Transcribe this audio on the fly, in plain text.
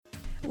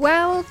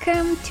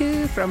Welcome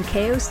to From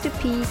Chaos to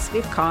Peace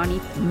with Connie.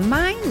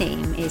 My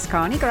name is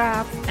Connie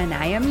Graf and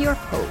I am your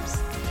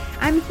host.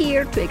 I'm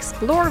here to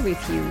explore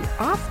with you,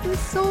 often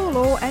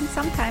solo and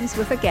sometimes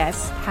with a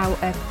guest, how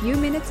a few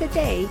minutes a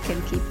day can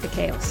keep the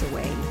chaos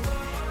away.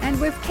 And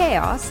with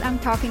chaos, I'm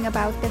talking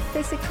about the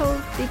physical,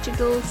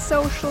 digital,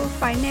 social,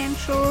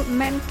 financial,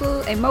 mental,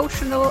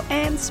 emotional,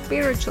 and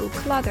spiritual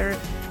clutter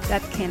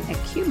that can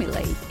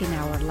accumulate in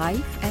our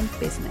life and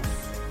business.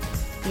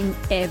 In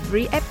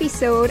every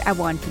episode, I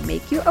want to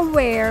make you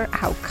aware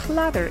how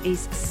clutter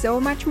is so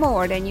much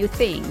more than you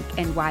think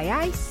and why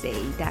I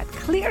say that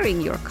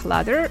clearing your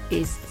clutter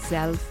is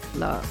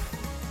self-love.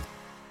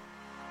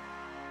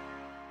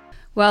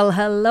 Well,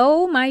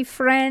 hello, my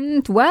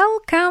friend.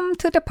 Welcome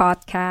to the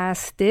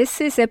podcast. This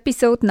is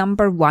episode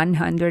number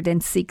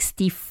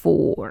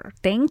 164.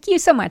 Thank you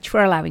so much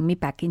for allowing me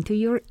back into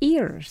your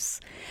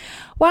ears.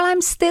 While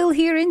I'm still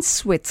here in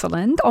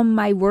Switzerland on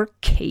my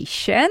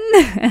workcation,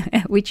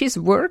 which is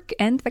work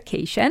and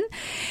vacation,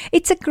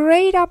 it's a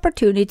great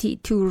opportunity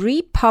to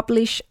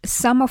republish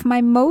some of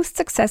my most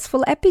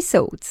successful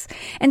episodes.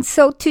 And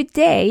so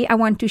today I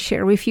want to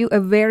share with you a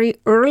very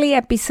early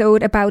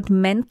episode about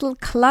mental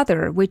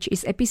clutter, which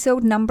is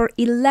episode number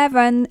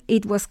 11.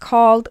 It was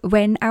called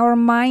When Our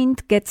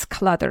Mind Gets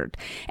Cluttered,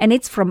 and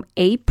it's from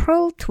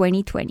April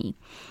 2020.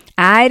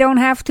 I don't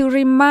have to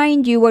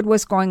remind you what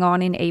was going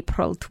on in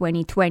April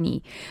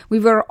 2020. We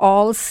were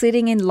all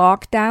sitting in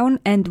lockdown,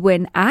 and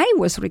when I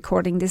was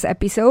recording this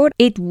episode,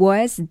 it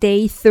was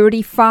day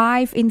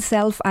 35 in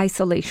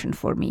self-isolation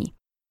for me.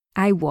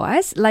 I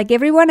was, like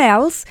everyone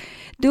else,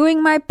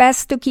 doing my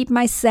best to keep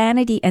my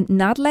sanity and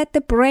not let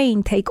the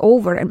brain take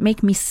over and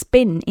make me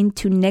spin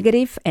into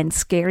negative and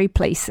scary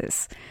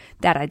places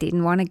that I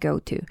didn't want to go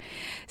to.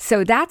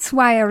 So that's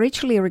why I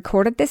originally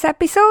recorded this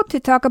episode, to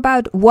talk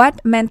about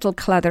what mental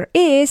clutter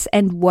is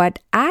and what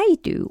I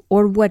do,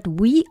 or what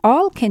we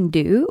all can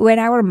do when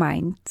our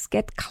minds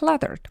get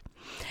cluttered.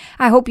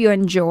 I hope you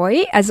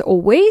enjoy. As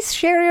always,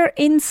 share your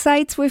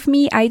insights with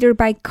me either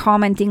by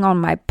commenting on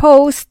my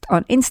post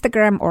on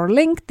Instagram or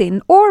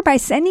LinkedIn, or by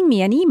sending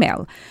me an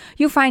email.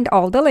 You find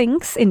all the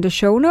links in the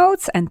show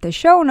notes, and the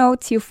show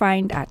notes you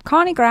find at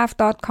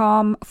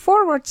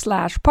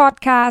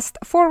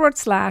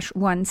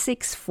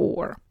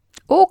conniegraf.com/podcast/164.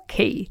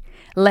 Okay,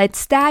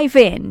 let's dive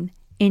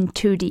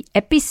into the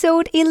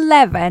episode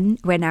 11,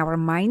 When Our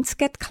Minds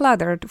Get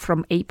Cluttered,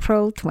 from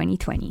April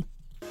 2020.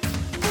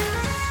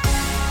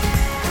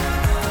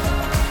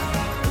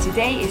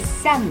 Today is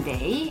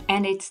Sunday,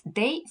 and it's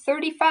day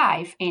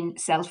 35 in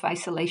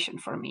self-isolation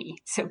for me.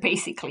 So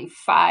basically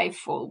 5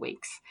 full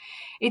weeks.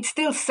 It's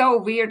still so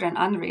weird and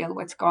unreal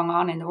what's going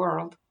on in the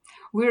world.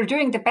 We're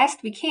doing the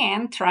best we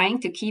can,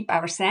 trying to keep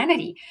our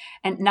sanity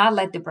and not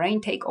let the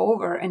brain take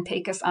over and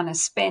take us on a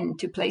spin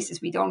to places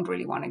we don't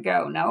really want to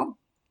go, no?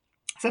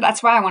 So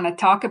that's why I want to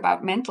talk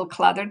about mental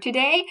clutter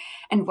today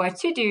and what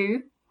to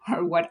do,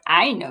 or what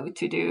I know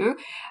to do,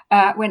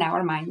 when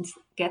our minds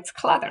gets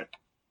cluttered.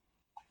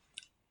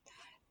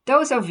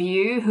 Those of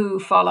you who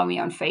follow me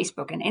on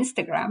Facebook and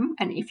Instagram,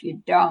 and if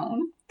you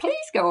don't,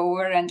 please go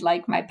over and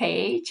like my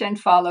page and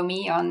follow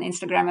me on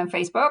Instagram and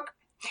Facebook.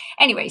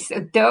 Anyway, so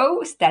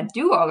those that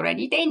do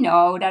already, they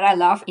know that I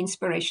love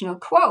inspirational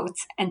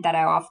quotes and that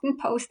I often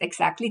post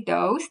exactly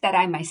those that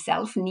I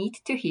myself need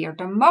to hear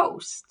the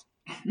most.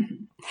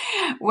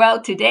 Well,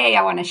 today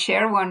I want to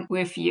share one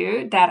with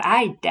you that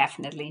I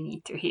definitely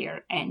need to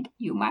hear, and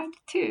you might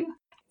too.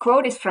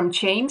 Quote is from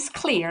James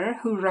Clear,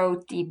 who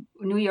wrote the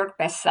New York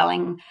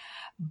best-selling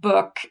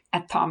book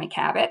Atomic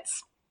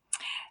Habits.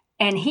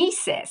 And he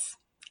says,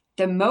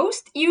 "The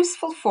most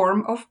useful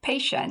form of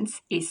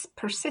patience is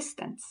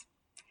persistence.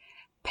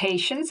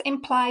 Patience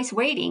implies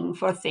waiting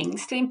for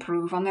things to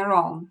improve on their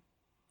own.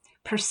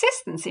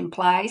 Persistence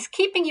implies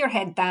keeping your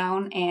head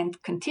down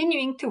and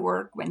continuing to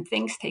work when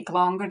things take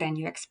longer than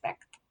you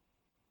expect."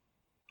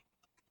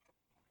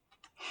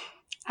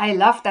 I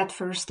love that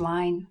first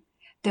line.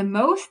 The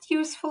most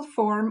useful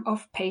form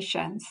of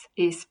patience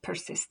is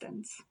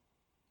persistence.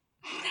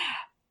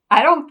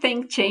 I don't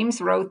think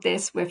James wrote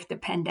this with the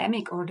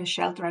pandemic or the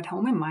shelter at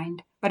home in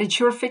mind, but it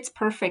sure fits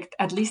perfect,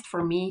 at least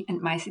for me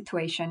and my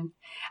situation.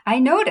 I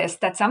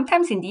noticed that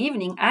sometimes in the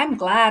evening, I'm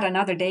glad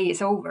another day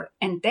is over.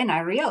 And then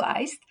I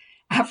realized,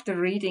 after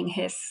reading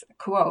his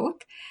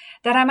quote,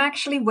 that I'm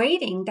actually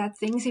waiting that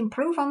things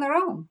improve on their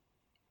own.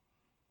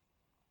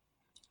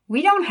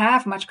 We don't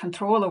have much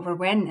control over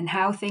when and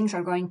how things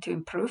are going to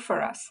improve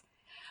for us,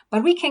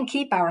 but we can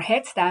keep our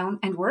heads down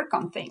and work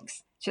on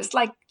things, just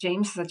like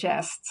James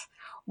suggests.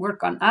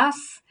 Work on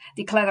us,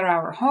 declutter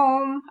our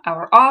home,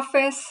 our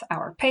office,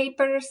 our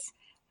papers.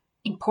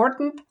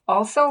 Important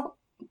also,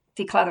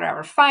 declutter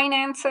our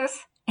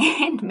finances,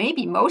 and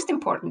maybe most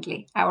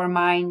importantly, our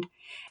mind.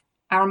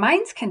 Our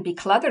minds can be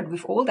cluttered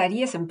with old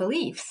ideas and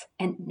beliefs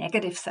and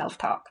negative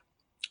self-talk.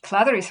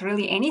 Clutter is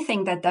really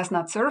anything that does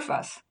not serve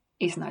us,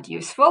 is not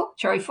useful,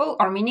 joyful,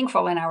 or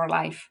meaningful in our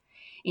life.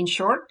 In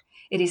short,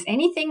 it is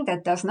anything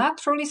that does not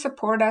truly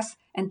support us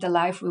and the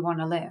life we want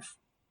to live.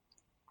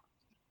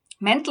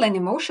 Mental and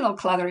emotional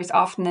clutter is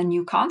often a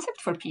new concept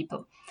for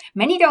people.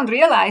 Many don't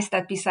realize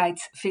that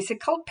besides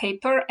physical,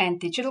 paper, and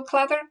digital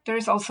clutter, there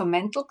is also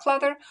mental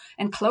clutter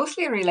and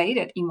closely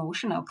related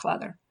emotional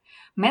clutter.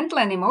 Mental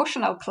and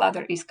emotional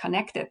clutter is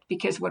connected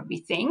because what we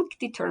think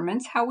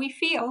determines how we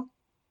feel.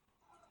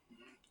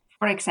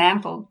 For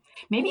example,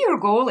 maybe your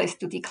goal is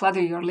to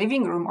declutter your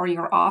living room or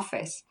your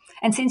office.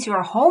 And since you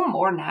are home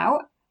more now,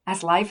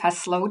 as life has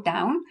slowed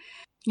down,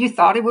 you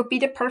thought it would be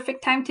the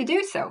perfect time to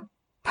do so.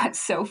 But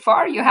so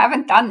far, you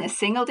haven't done a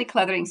single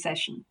decluttering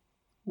session.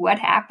 What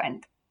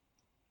happened?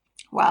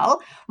 Well,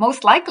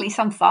 most likely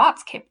some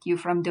thoughts kept you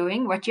from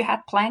doing what you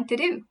had planned to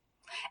do.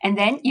 And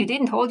then you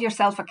didn't hold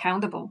yourself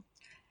accountable.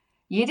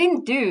 You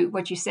didn't do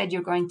what you said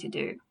you're going to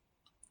do.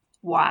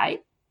 Why?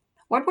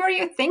 What were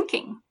you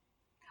thinking?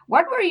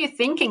 What were you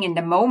thinking in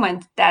the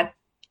moment that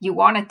you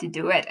wanted to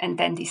do it and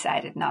then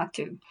decided not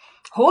to?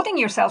 Holding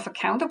yourself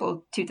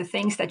accountable to the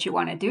things that you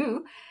want to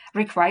do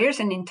requires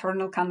an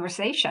internal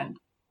conversation.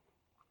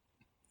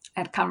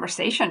 A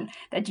conversation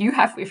that you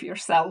have with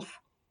yourself.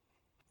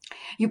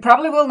 You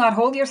probably will not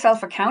hold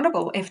yourself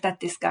accountable if that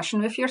discussion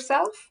with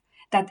yourself,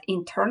 that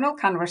internal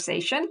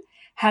conversation,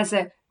 has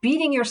a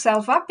beating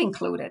yourself up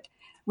included,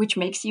 which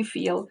makes you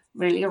feel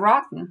really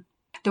rotten.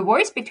 The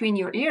voice between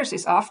your ears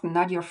is often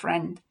not your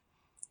friend.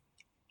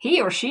 He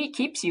or she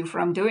keeps you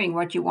from doing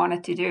what you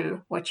wanted to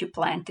do, what you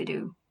planned to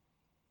do.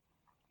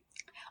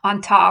 On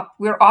top,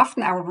 we're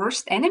often our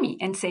worst enemy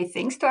and say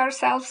things to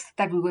ourselves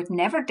that we would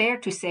never dare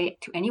to say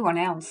to anyone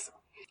else.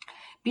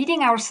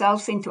 Beating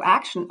ourselves into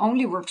action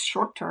only works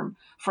short term,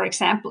 for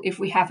example, if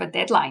we have a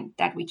deadline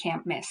that we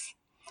can't miss.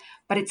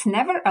 But it's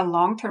never a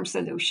long-term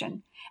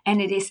solution,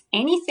 and it is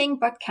anything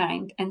but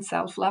kind and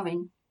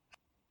self-loving.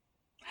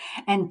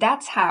 And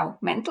that's how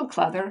mental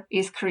clutter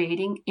is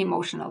creating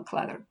emotional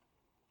clutter.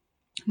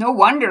 No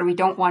wonder we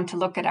don't want to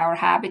look at our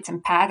habits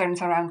and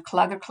patterns around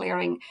clutter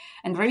clearing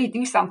and really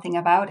do something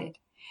about it.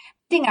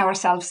 Beating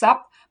ourselves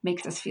up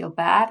makes us feel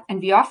bad, and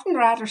we often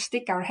rather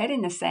stick our head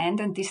in the sand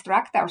and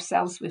distract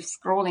ourselves with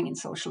scrolling in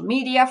social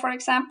media, for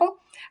example,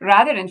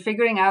 rather than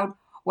figuring out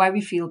why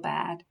we feel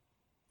bad.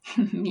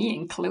 Me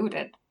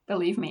included,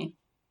 believe me.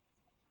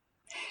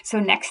 So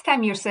next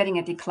time you're setting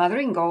a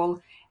decluttering goal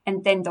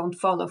and then don't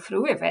follow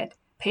through with it,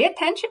 pay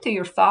attention to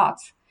your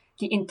thoughts,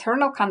 the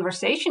internal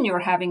conversation you're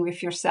having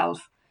with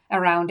yourself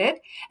around it,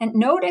 and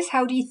notice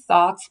how these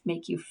thoughts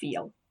make you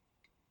feel.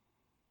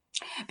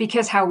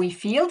 Because how we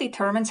feel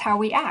determines how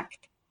we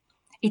act.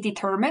 It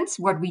determines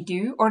what we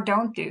do or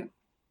don't do.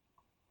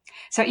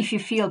 So if you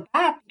feel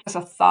bad because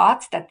of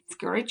thoughts that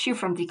discourage you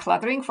from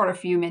decluttering for a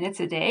few minutes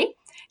a day,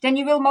 then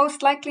you will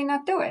most likely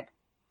not do it,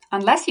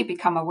 unless you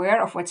become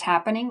aware of what's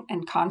happening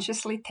and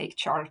consciously take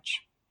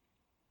charge.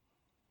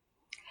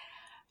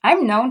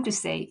 I'm known to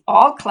say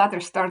all clutter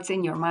starts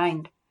in your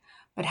mind,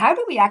 but how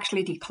do we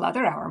actually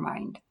declutter our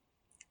mind?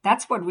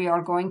 That's what we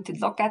are going to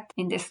look at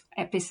in this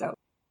episode.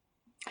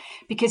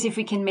 Because if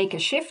we can make a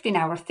shift in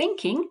our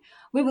thinking,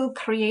 we will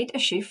create a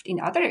shift in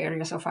other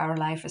areas of our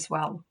life as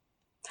well.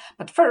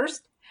 But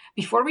first,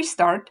 before we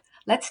start,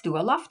 let's do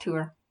a love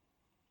tour.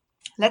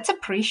 Let's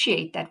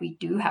appreciate that we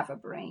do have a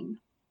brain.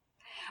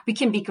 We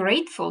can be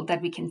grateful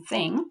that we can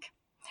think.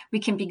 We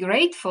can be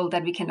grateful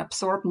that we can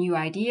absorb new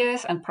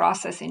ideas and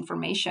process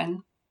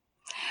information.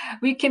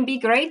 We can be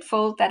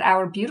grateful that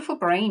our beautiful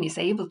brain is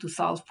able to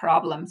solve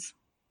problems,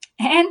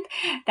 and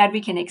that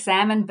we can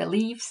examine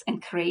beliefs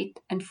and create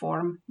and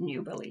form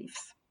new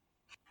beliefs.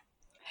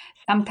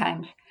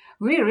 Sometimes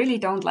we really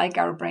don't like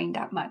our brain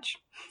that much,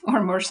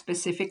 or more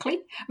specifically,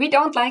 we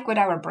don't like what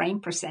our brain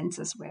presents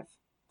us with.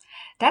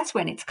 That's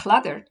when it's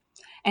cluttered,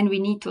 and we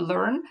need to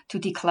learn to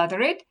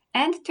declutter it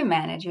and to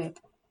manage it.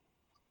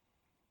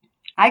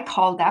 I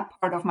call that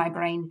part of my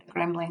brain the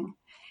gremlin.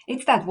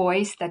 It's that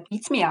voice that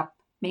beats me up,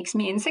 makes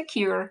me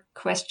insecure,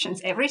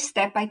 questions every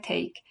step I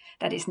take,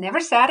 that is never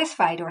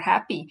satisfied or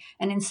happy,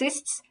 and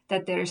insists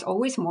that there is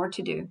always more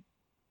to do.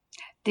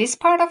 This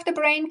part of the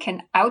brain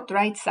can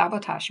outright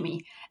sabotage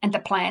me and the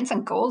plans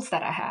and goals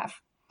that I have.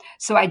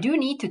 So I do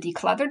need to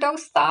declutter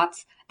those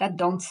thoughts that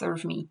don't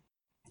serve me.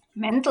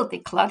 Mental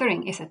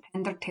decluttering is a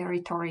tender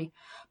territory,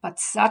 but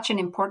such an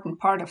important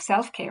part of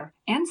self-care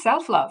and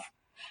self-love.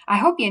 I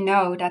hope you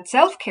know that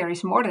self-care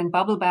is more than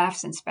bubble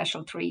baths and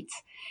special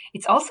treats.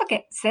 It's also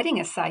setting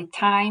aside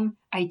time,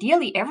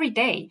 ideally every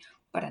day,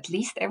 but at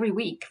least every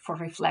week, for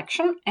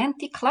reflection and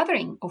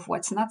decluttering of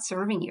what's not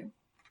serving you.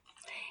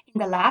 In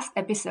the last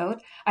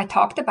episode, I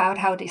talked about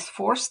how this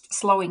forced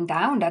slowing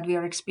down that we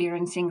are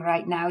experiencing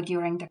right now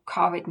during the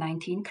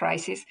COVID-19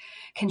 crisis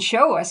can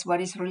show us what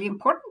is really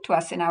important to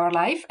us in our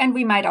life, and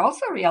we might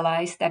also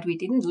realize that we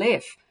didn't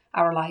live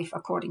our life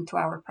according to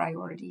our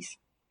priorities.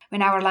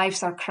 When our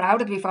lives are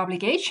crowded with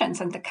obligations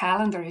and the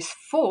calendar is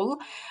full,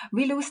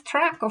 we lose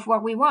track of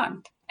what we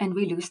want, and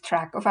we lose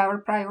track of our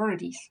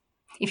priorities.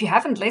 If you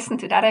haven't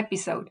listened to that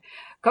episode,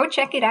 go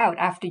check it out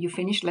after you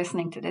finish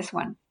listening to this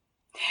one.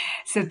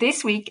 So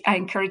this week, I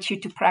encourage you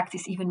to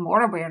practice even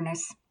more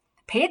awareness.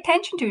 Pay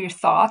attention to your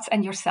thoughts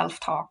and your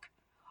self-talk.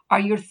 Are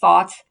your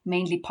thoughts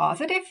mainly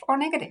positive or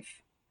negative?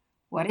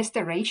 What is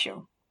the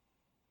ratio?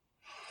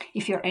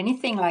 If you're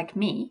anything like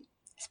me,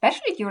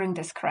 especially during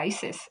this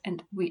crisis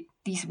and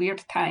these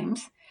weird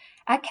times,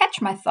 I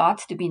catch my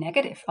thoughts to be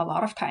negative a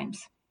lot of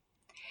times.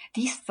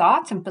 These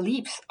thoughts and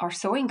beliefs are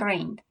so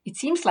ingrained, it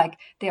seems like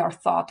they are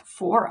thought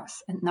for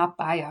us and not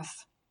by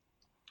us.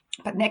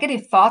 But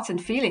negative thoughts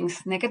and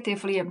feelings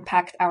negatively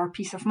impact our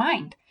peace of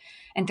mind,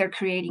 and they're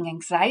creating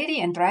anxiety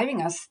and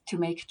driving us to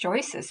make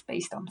choices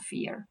based on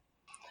fear.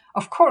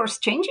 Of course,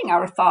 changing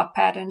our thought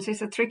patterns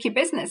is a tricky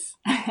business,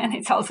 and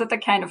it's also the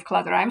kind of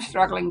clutter I'm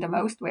struggling the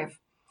most with.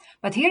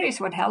 But here is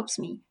what helps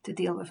me to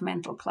deal with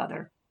mental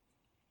clutter.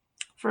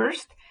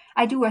 First,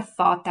 I do a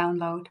thought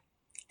download.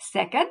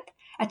 Second,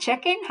 I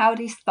check in how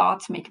these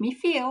thoughts make me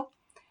feel.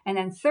 And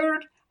then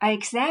third, I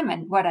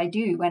examine what I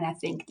do when I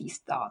think these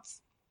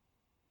thoughts.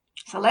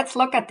 So let's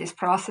look at this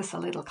process a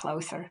little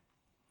closer.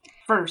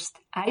 First,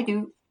 I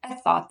do a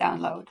thought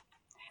download.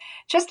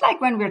 Just like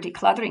when we're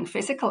decluttering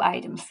physical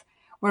items,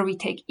 where we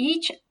take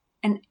each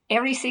and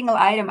every single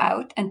item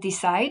out and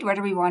decide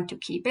whether we want to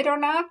keep it or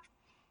not,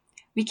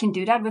 we can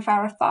do that with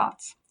our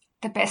thoughts.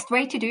 The best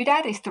way to do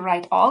that is to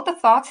write all the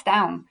thoughts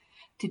down,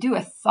 to do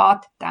a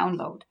thought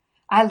download.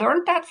 I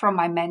learned that from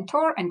my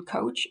mentor and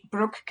coach,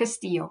 Brooke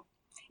Castillo.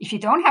 If you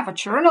don't have a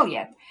journal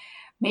yet,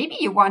 maybe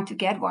you want to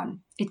get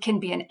one. It can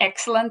be an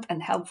excellent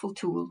and helpful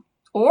tool.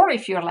 Or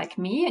if you're like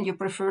me and you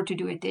prefer to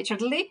do it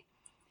digitally,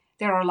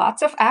 there are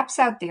lots of apps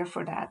out there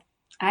for that.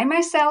 I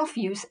myself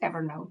use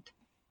Evernote.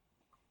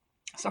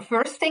 So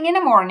first thing in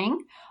the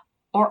morning,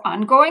 or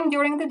ongoing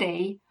during the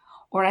day,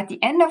 or at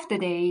the end of the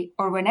day,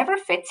 or whenever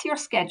fits your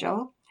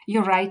schedule,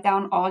 you write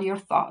down all your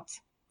thoughts.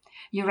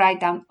 You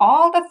write down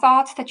all the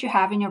thoughts that you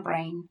have in your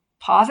brain,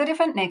 positive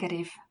and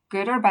negative,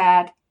 good or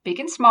bad, big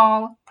and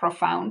small,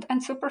 profound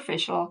and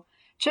superficial,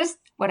 just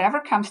whatever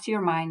comes to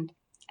your mind.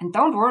 And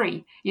don't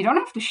worry, you don't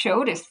have to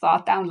show this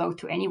thought download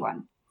to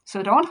anyone.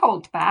 So don't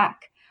hold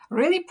back.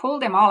 Really pull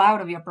them all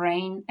out of your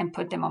brain and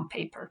put them on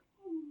paper.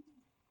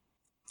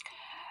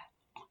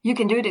 You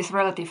can do this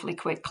relatively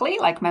quickly,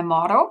 like my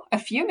motto, a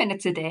few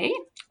minutes a day,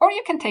 or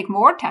you can take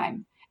more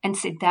time and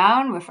sit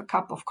down with a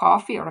cup of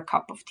coffee or a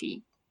cup of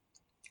tea.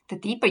 The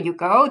deeper you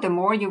go, the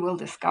more you will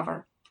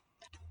discover.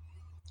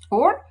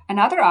 Or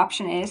another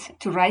option is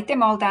to write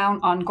them all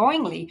down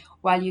ongoingly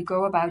while you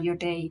go about your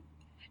day.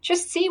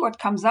 Just see what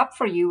comes up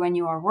for you when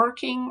you are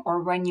working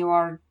or when you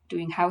are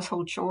doing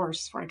household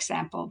chores, for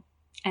example,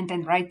 and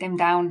then write them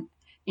down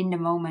in the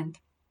moment.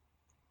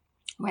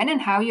 When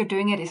and how you're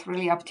doing it is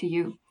really up to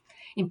you.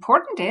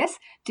 Important is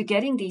to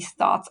getting these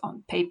thoughts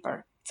on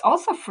paper. It's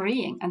also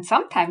freeing, and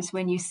sometimes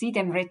when you see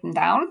them written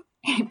down,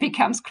 it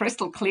becomes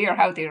crystal clear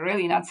how they're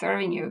really not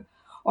serving you,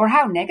 or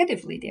how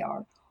negatively they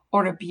are,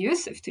 or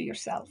abusive to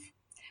yourself.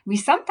 We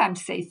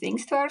sometimes say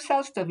things to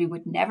ourselves that we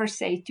would never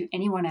say to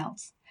anyone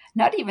else,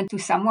 not even to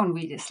someone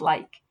we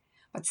dislike.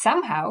 But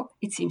somehow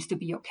it seems to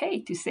be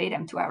okay to say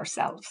them to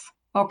ourselves.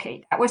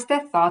 Okay, that was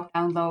the thought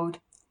download.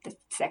 The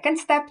second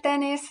step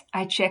then is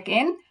I check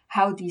in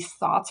how these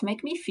thoughts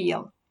make me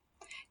feel.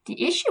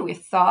 The issue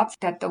with thoughts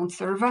that don't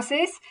serve us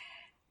is,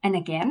 and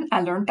again, I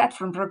learned that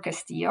from Brooke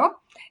Castillo,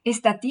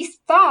 is that these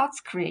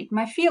thoughts create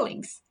my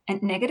feelings,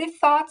 and negative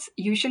thoughts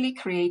usually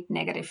create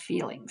negative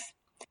feelings.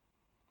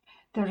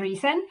 The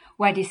reason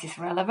why this is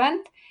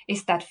relevant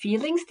is that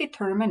feelings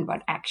determine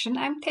what action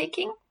I'm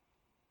taking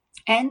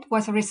and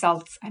what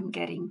results I'm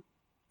getting.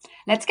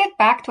 Let's get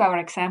back to our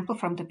example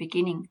from the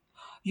beginning.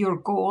 Your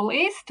goal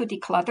is to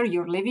declutter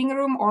your living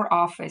room or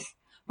office,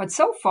 but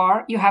so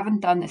far you haven't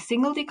done a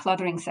single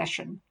decluttering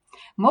session.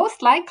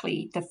 Most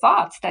likely, the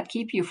thoughts that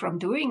keep you from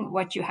doing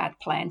what you had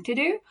planned to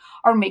do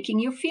are making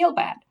you feel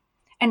bad.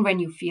 And when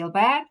you feel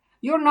bad,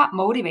 you're not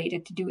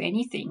motivated to do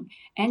anything,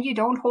 and you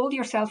don't hold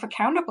yourself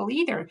accountable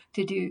either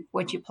to do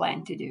what you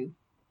plan to do.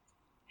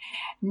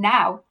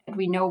 Now that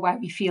we know why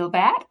we feel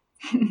bad,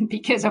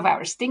 because of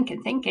our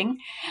stinking thinking,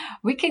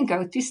 we can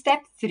go to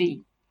step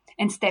 3.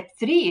 And step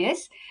 3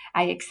 is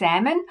I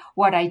examine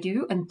what I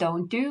do and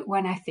don't do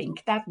when I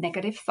think that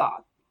negative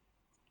thought.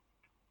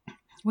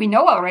 We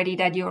know already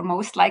that you're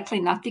most likely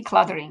not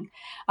decluttering.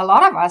 A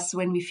lot of us,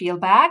 when we feel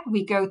bad,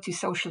 we go to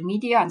social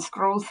media and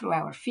scroll through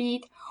our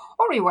feed,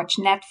 or we watch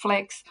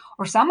Netflix,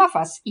 or some of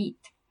us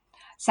eat.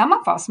 Some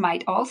of us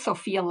might also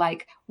feel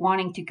like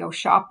wanting to go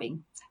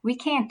shopping. We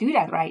can't do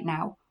that right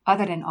now,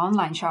 other than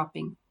online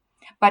shopping.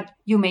 But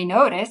you may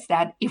notice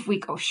that if we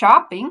go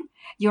shopping,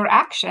 your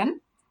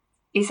action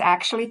is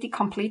actually the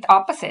complete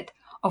opposite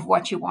of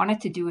what you wanted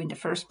to do in the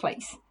first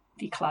place,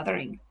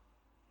 decluttering.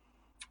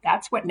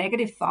 That's what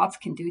negative thoughts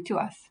can do to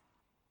us.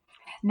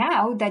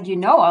 Now that you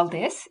know all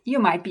this, you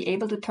might be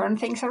able to turn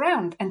things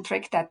around and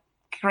trick that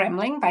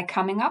gremlin by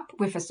coming up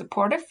with a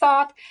supportive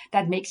thought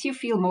that makes you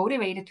feel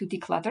motivated to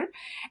declutter,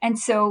 and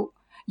so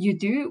you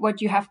do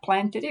what you have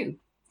planned to do.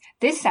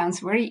 This sounds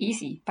very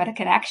easy, but it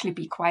can actually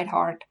be quite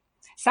hard.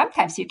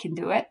 Sometimes you can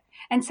do it,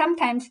 and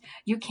sometimes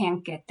you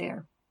can't get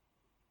there.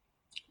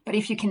 But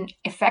if you can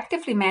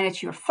effectively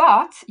manage your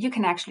thoughts, you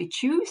can actually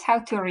choose how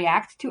to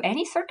react to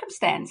any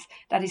circumstance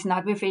that is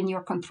not within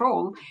your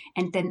control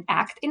and then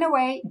act in a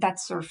way that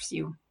serves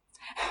you.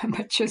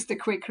 But just a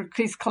quick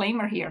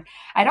disclaimer here.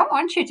 I don't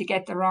want you to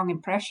get the wrong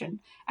impression.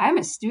 I'm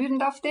a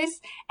student of this,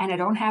 and I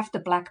don't have the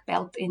black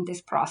belt in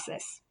this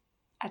process.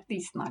 At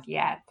least not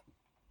yet.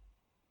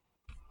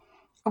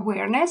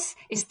 Awareness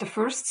is the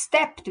first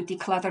step to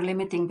declutter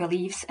limiting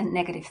beliefs and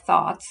negative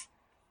thoughts,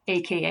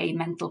 aka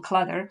mental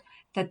clutter,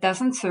 that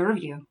doesn't serve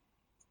you.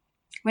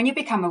 When you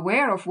become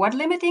aware of what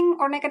limiting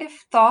or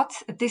negative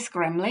thoughts, this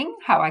gremlin,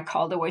 how I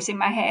call the voice in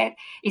my head,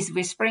 is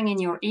whispering in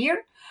your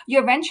ear, you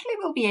eventually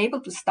will be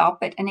able to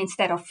stop it, and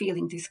instead of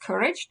feeling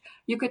discouraged,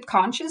 you could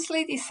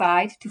consciously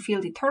decide to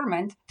feel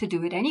determined to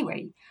do it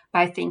anyway,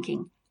 by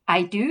thinking,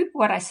 I do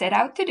what I set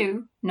out to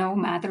do, no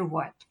matter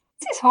what.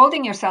 This is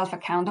holding yourself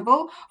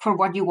accountable for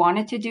what you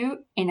wanted to do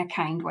in a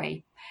kind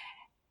way.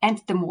 And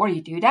the more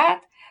you do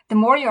that, the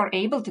more you're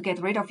able to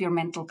get rid of your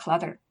mental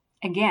clutter.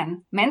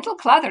 Again, mental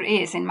clutter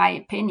is, in my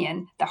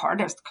opinion, the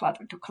hardest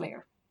clutter to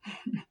clear.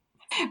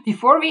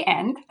 Before we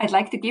end, I'd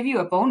like to give you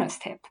a bonus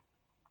tip.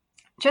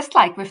 Just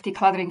like with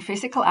decluttering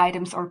physical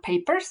items or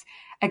papers,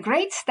 a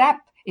great step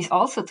is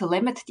also to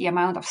limit the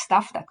amount of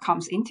stuff that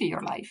comes into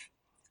your life.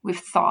 With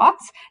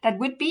thoughts, that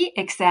would be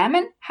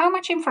examine how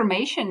much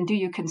information do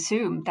you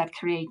consume that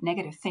create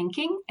negative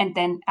thinking and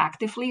then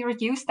actively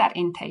reduce that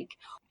intake.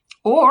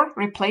 Or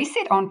replace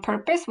it on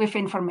purpose with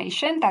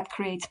information that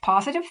creates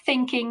positive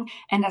thinking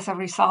and as a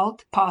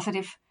result,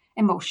 positive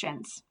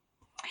emotions.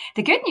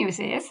 The good news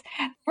is,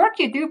 the work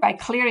you do by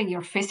clearing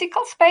your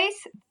physical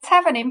space does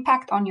have an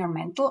impact on your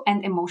mental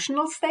and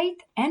emotional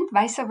state and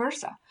vice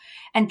versa.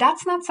 And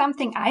that's not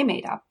something I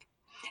made up.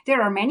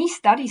 There are many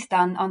studies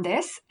done on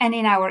this, and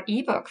in our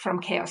ebook From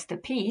Chaos to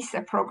Peace,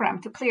 a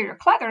program to clear your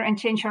clutter and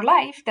change your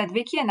life that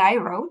Vicky and I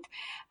wrote,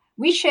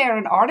 we share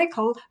an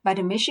article by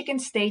the Michigan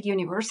State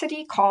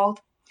University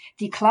called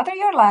Declutter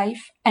Your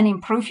Life and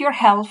Improve Your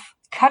Health.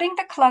 Cutting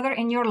the clutter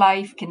in your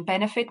life can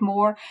benefit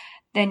more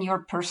than your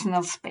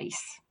personal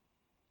space.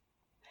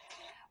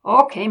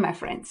 Okay, my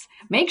friends,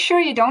 make sure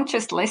you don't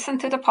just listen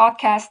to the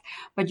podcast,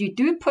 but you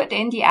do put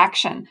in the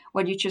action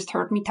what you just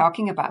heard me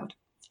talking about.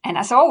 And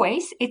as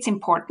always, it's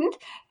important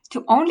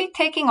to only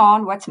taking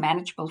on what's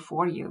manageable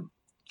for you.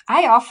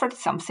 I offered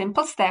some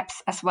simple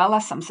steps as well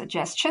as some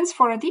suggestions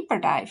for a deeper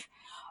dive,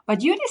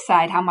 but you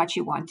decide how much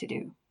you want to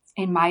do.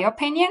 In my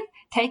opinion,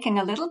 taking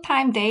a little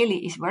time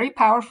daily is very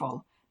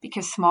powerful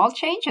because small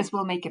changes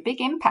will make a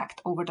big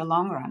impact over the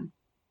long run.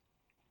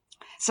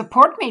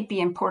 Support may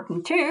be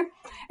important too,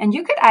 and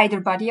you could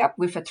either buddy up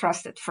with a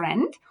trusted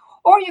friend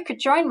or you could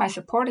join my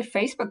supportive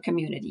Facebook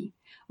community.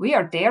 We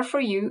are there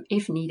for you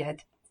if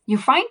needed. You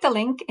find the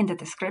link in the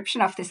description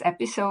of this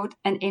episode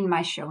and in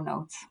my show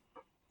notes.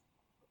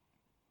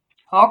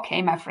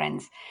 Okay, my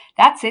friends,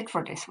 that's it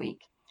for this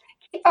week.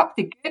 Keep up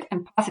the good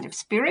and positive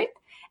spirit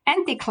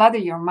and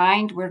declutter your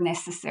mind where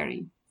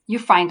necessary. You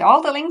find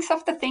all the links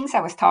of the things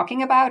I was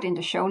talking about in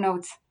the show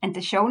notes, and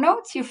the show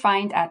notes you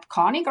find at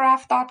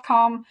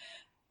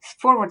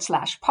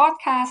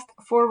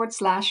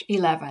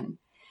connygraf.com/podcast/11.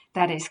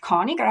 That is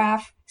Conny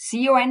Graf,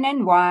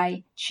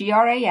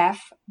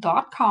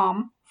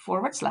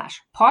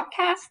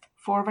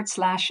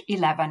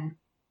 ConnyGraf.com/podcast/11.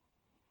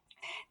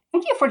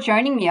 Thank you for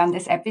joining me on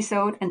this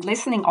episode and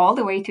listening all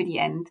the way to the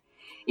end.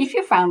 If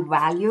you found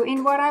value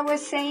in what I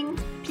was saying,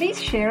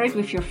 please share it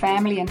with your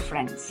family and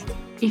friends.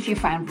 If you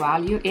found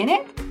value in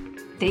it,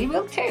 they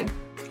will too.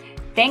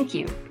 Thank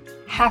you.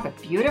 Have a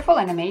beautiful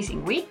and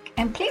amazing week,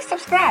 and please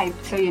subscribe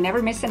so you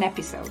never miss an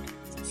episode.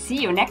 See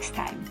you next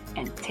time,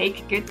 and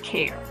take good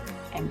care,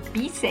 and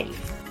be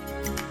safe.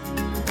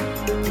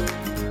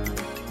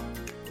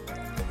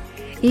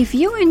 If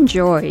you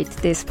enjoyed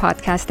this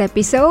podcast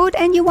episode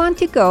and you want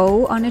to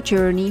go on a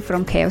journey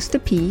from chaos to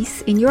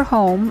peace in your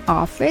home,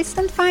 office,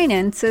 and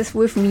finances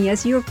with me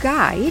as your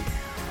guide,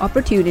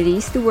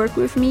 opportunities to work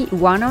with me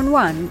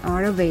one-on-one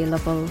are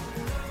available.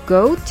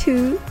 Go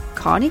to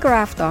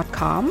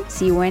connygraf.com,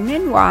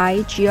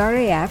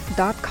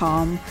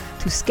 ConnyGraf.com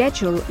to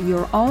schedule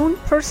your own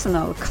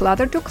personal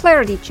Clutter to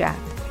Clarity chat.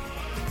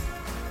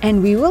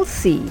 And we will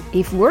see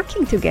if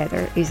working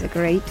together is a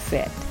great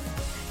fit.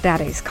 That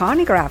is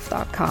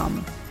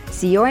connygraf.com,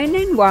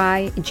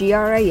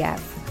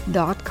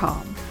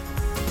 ConnyGraf.com.